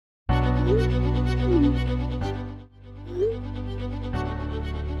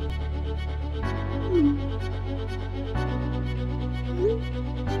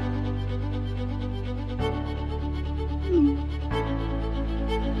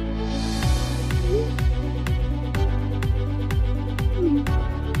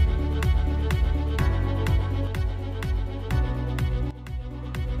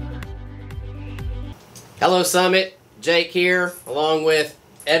Hello Summit, Jake here, along with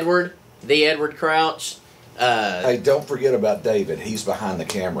Edward, the Edward Crouch. Hey, don't forget about David. He's behind the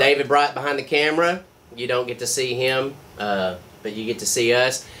camera. David Bright behind the camera. You don't get to see him, but you get to see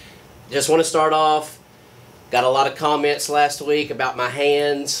us. Just want to start off, got a lot of comments last week about my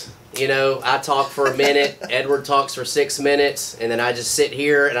hands. You know, I talk for a minute, Edward talks for 6 minutes, and then I just sit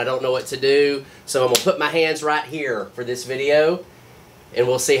here and I don't know what to do. So I'm going to put my hands right here for this video, and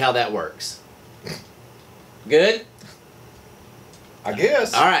we'll see how that works. Good? I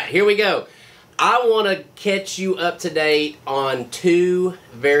guess. All right, here we go. I want to catch you up to date on two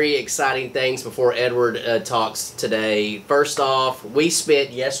very exciting things before Edward talks today. First off, we spent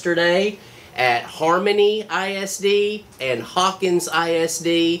yesterday at Harmony ISD and Hawkins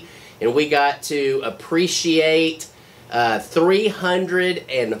ISD, and we got to appreciate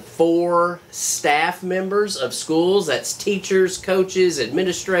 304 staff members of schools. That's teachers, coaches,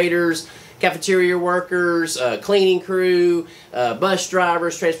 administrators, cafeteria workers, cleaning crew, bus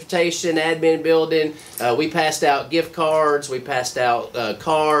drivers, transportation, admin building. We passed out gift cards, we passed out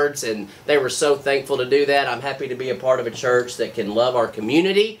cards, and they were so thankful to do that. I'm happy to be a part of a church that can love our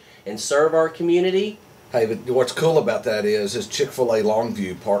community and serve our community. Hey, but what's cool about that is Chick-fil-A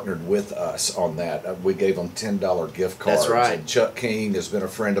Longview partnered with us on that. We gave them $10 gift cards. That's right. And Chuck King has been a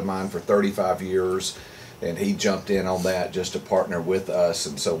friend of mine for 35 years. And he jumped in on that just to partner with us.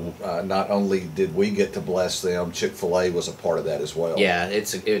 And so not only did we get to bless them, Chick-fil-A was a part of that as well. Yeah,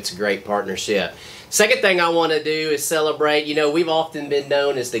 it's a great partnership. Second thing I want to do is celebrate. You know, we've often been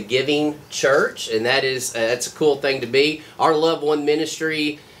known as the Giving Church, and that's a cool thing to be. Our Loved One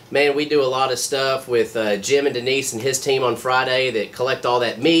Ministry, man, we do a lot of stuff with Jim and Denise and his team on Friday that collect all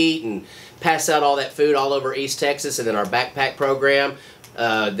that meat and pass out all that food all over East Texas, and then our backpack program.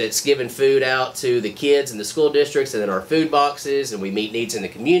 That's giving food out to the kids in the school districts, and then our food boxes, and we meet needs in the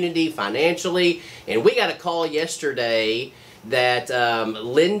community financially. And we got a call yesterday that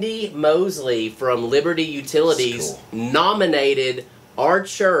Lindy Mosley from Liberty Utilities nominated our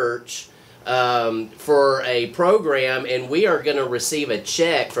church for a program, and we are going to receive a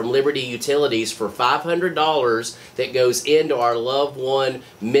check from Liberty Utilities for $500 that goes into our Loved One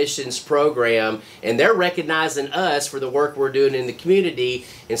Missions program, and they're recognizing us for the work we're doing in the community.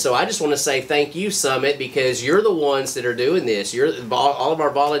 And so I just want to say thank you, Summit, because you're the ones that are doing this. You're all of our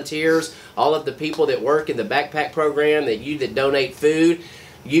volunteers, all of the people that work in the backpack program, that donate food,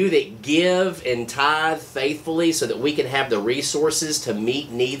 you that give and tithe faithfully so that we can have the resources to meet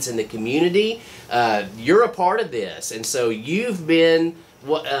needs in the community. You're a part of this, and so you've been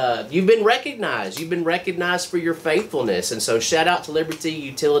recognized. You've been recognized for your faithfulness, and so shout out to Liberty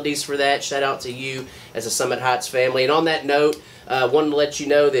Utilities for that. Shout out to you as a Summit Heights family. And on that note, wanted to let you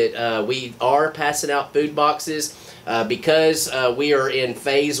know that we are passing out food boxes because we are in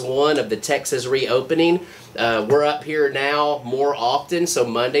phase 1 of the Texas reopening. We're up here now more often, so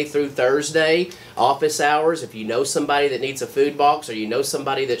Monday through Thursday, office hours. If you know somebody that needs a food box, or you know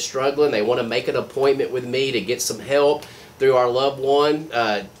somebody that's struggling, they want to make an appointment with me to get some help through our Loved One,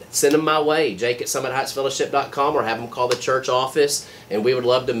 send them my way, jake@summitheightsfellowship.com, or have them call the church office, and we would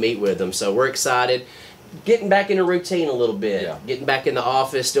love to meet with them. So we're excited. Getting back in a routine a little bit. Yeah. Getting back in the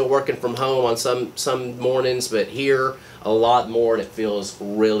office, still working from home on some mornings, but here a lot more, and it feels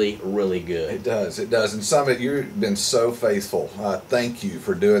really, really good. It does. It does. And Summit, you've been so faithful. Thank you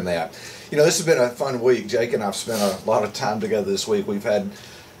for doing that. You know, this has been a fun week. Jake and I have spent a lot of time together this week. We've had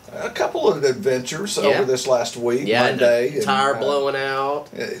a couple of adventures over this last week. Monday. Tire blowing out.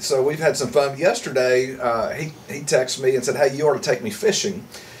 So we've had some fun. Yesterday, he texted me and said, hey, you ought to take me fishing.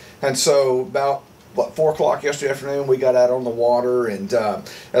 And so about 4 o'clock yesterday afternoon, we got out on the water, and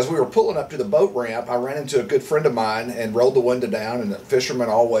as we were pulling up to the boat ramp, I ran into a good friend of mine and rolled the window down, and the fishermen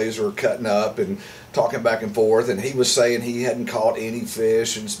always are cutting up and talking back and forth, and he was saying he hadn't caught any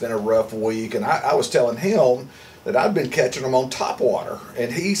fish, and it's been a rough week, and I was telling him that I'd been catching them on topwater,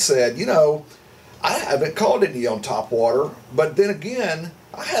 and he said, you know, I haven't caught any on topwater, but then again,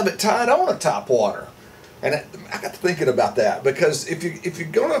 I haven't tied on a topwater. And I got to thinking about that, because if you're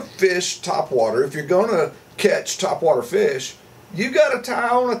going to fish topwater, if you're going to catch topwater fish, you got to tie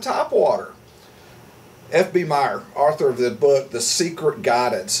on a topwater. F.B. Meyer, author of the book The Secret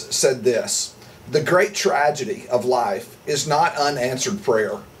Guidance, said this: the great tragedy of life is not unanswered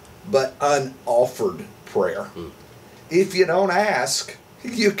prayer, but unoffered prayer. If you don't ask,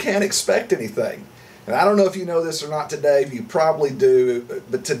 you can't expect anything. And I don't know if you know this or not today, you probably do,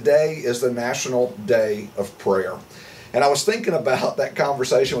 but today is the National Day of Prayer. And I was thinking about that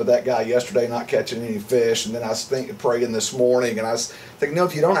conversation with that guy yesterday, not catching any fish, and then I was praying this morning, and I was thinking, no,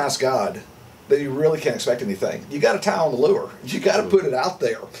 if you don't ask God, then you really can't expect anything. You got to tie on the lure. You got to put it out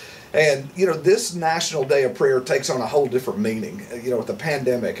there. And, this National Day of Prayer takes on a whole different meaning, with the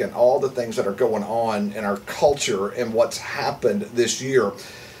pandemic and all the things that are going on in our culture and what's happened this year.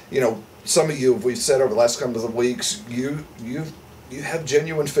 Some of you, we've said over the last couple of weeks, you have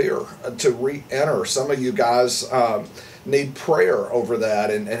genuine fear to re-enter. Some of you guys need prayer over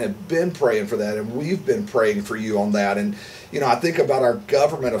that and have been praying for that, and we've been praying for you on that. And, I think about our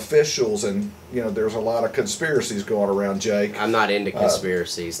government officials, and, there's a lot of conspiracies going around, Jake. I'm not into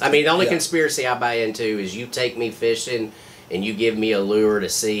conspiracies. The only conspiracy I buy into is you take me fishing and you give me a lure to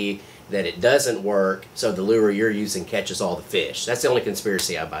see that it doesn't work, so the lure you're using catches all the fish. That's the only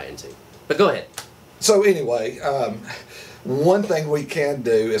conspiracy I buy into. But go ahead. So anyway, one thing we can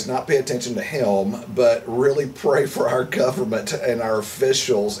do is not pay attention to him, but really pray for our government and our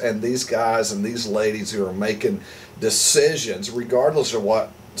officials and these guys and these ladies who are making decisions, regardless of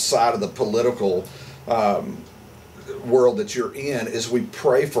what side of the political world that you're in, is we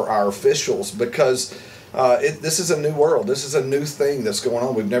pray for our officials, because this is a new world. This is a new thing that's going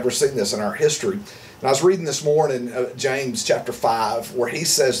on. We've never seen this in our history. And I was reading this morning James chapter 5, where he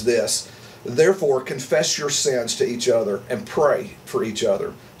says this: "Therefore confess your sins to each other and pray for each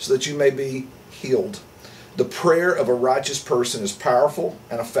other, so that you may be healed. The prayer of a righteous person is powerful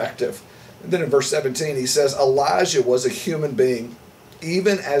and effective." And then in verse 17 he says, "Elijah was a human being,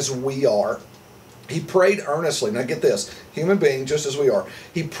 even as we are. He prayed earnestly." Now get this, human being just as we are.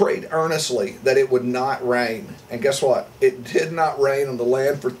 "He prayed earnestly that it would not rain." And guess what? It did not rain on the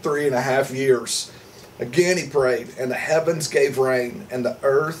land for 3.5 years. Again he prayed, and the heavens gave rain, and the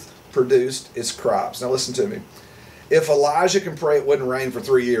earth produced its crops. Now listen to me. If Elijah can pray it wouldn't rain for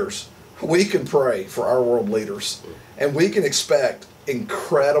 3 years, we can pray for our world leaders, and we can expect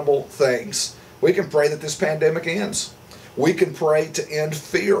incredible things. We can pray that this pandemic ends. We can pray to end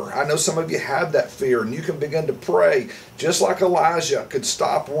fear. I know some of you have that fear, and you can begin to pray just like Elijah could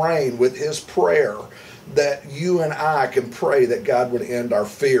stop rain with his prayer, that you and I can pray that God would end our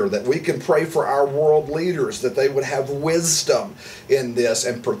fear, that we can pray for our world leaders, that they would have wisdom in this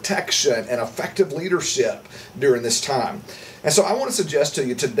and protection and effective leadership during this time. And so I want to suggest to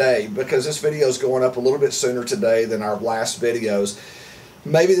you today, because this video is going up a little bit sooner today than our last videos,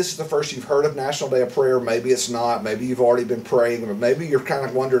 maybe this is the first you've heard of National Day of Prayer, maybe it's not, maybe you've already been praying, but maybe you're kind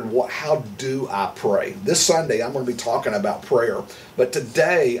of wondering, how do I pray? This Sunday I'm going to be talking about prayer, but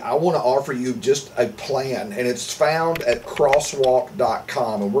today I want to offer you just a plan, and it's found at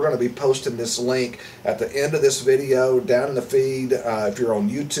crosswalk.com, and we're going to be posting this link at the end of this video, down in the feed. If you're on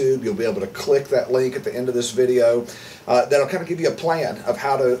YouTube, you'll be able to click that link at the end of this video. That'll kind of give you a plan of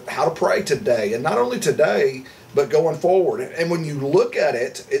how to pray today, and not only today, but going forward. And when you look at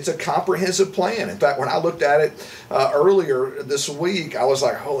it, it's a comprehensive plan. In fact, when I looked at it earlier this week, I was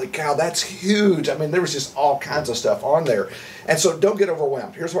like, holy cow, that's huge. There was just all kinds of stuff on there. And so don't get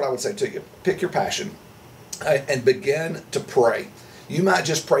overwhelmed. Here's what I would say to you. Pick your passion and begin to pray. You might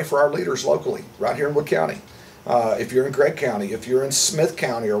just pray for our leaders locally, right here in Wood County. If you're in Gregg County, if you're in Smith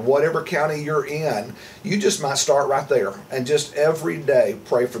County, or whatever county you're in, you just might start right there and just every day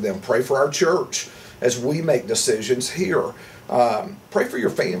pray for them. Pray for our church as we make decisions here. Pray for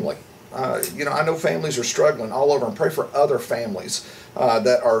your family. I know families are struggling all over, and pray for other families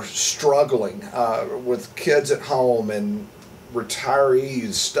that are struggling with kids at home and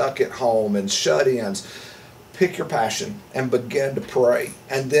retirees stuck at home and shut-ins. Pick your passion and begin to pray.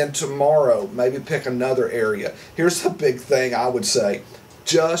 And then tomorrow, maybe pick another area. Here's the big thing I would say.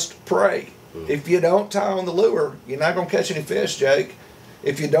 Just pray. If you don't tie on the lure, you're not going to catch any fish, Jake.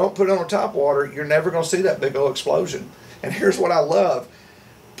 If you don't put it on top water, you're never going to see that big old explosion. And here's what I love.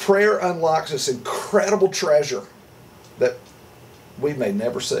 Prayer unlocks this incredible treasure that we may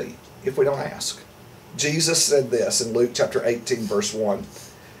never see if we don't ask. Jesus said this in Luke chapter 18, verse 1.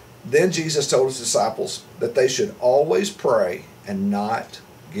 Then Jesus told his disciples that they should always pray and not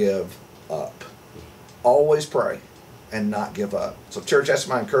give up. Always pray and not give up. So church, that's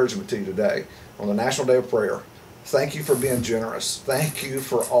my encouragement to you today on the National Day of Prayer. Thank you for being generous. Thank you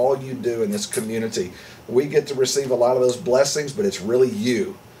for all you do in this community. We get to receive a lot of those blessings, but it's really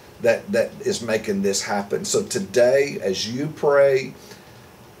you that is making this happen. So today, as you pray,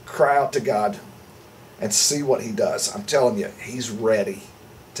 cry out to God and see what he does. I'm telling you, he's ready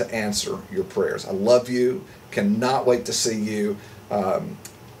to answer your prayers. I love you. Cannot wait to see you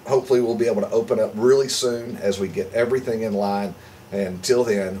hopefully we'll be able to open up really soon as we get everything in line. And until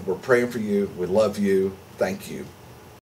then, we're praying for you. We love you. Thank you.